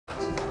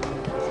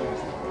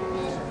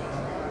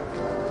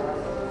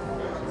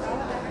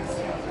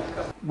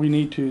we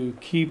need to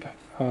keep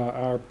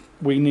all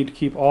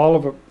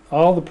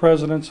the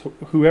presidents,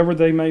 whoever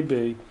they may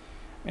be,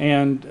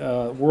 and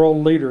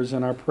world leaders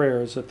in our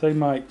prayers, that they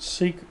might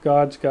seek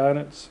God's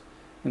guidance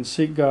and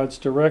seek God's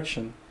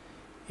direction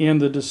in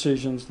the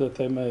decisions that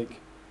they make,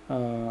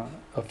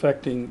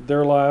 affecting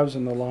their lives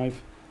and the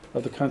life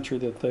of the country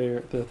that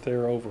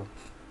they're over.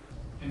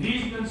 And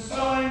he's been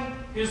sowing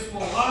his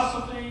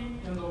philosophy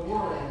in the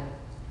world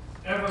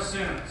ever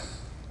since.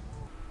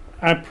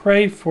 I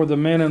pray for the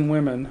men and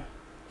women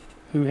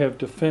who have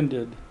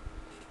defended,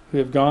 who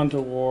have gone to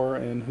war,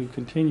 and who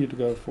continue to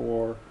go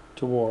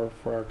to war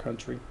for our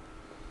country,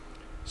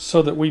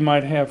 so that we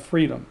might have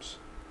freedoms.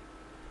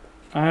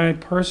 I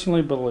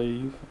personally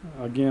believe,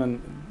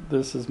 again,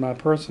 this is my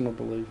personal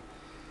belief,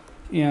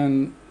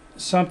 in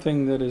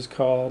something that is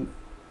called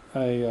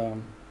that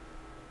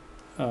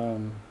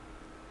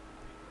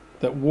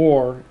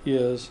war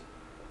is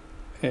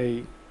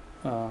a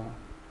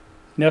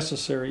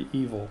necessary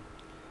evil.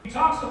 He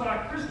talks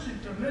about Christian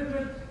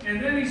commitment,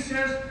 and then he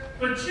says,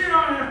 but you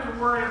don't have to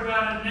worry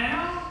about it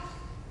now.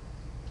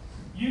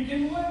 You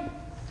can wait.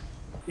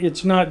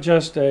 It's not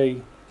just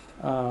a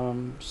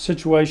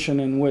situation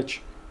in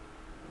which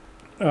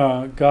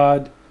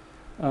God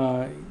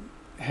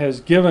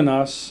has given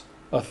us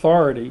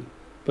authority,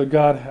 but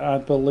God, I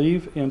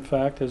believe, in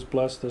fact, has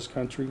blessed this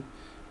country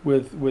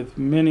with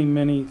many,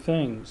 many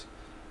things.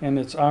 And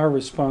it's our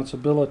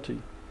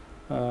responsibility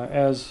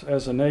as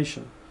a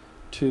nation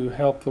to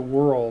help the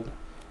world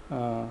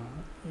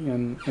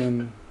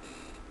in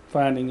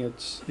finding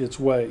its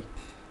way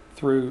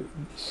through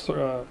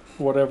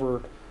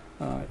whatever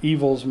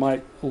evils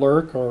might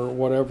lurk, or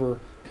whatever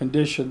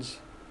conditions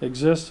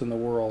exist in the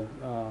world,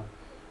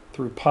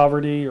 through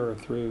poverty or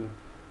through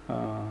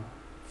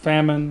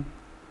famine.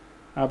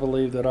 I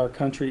believe that our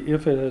country,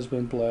 if it has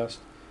been blessed,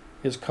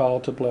 is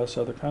called to bless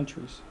other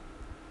countries.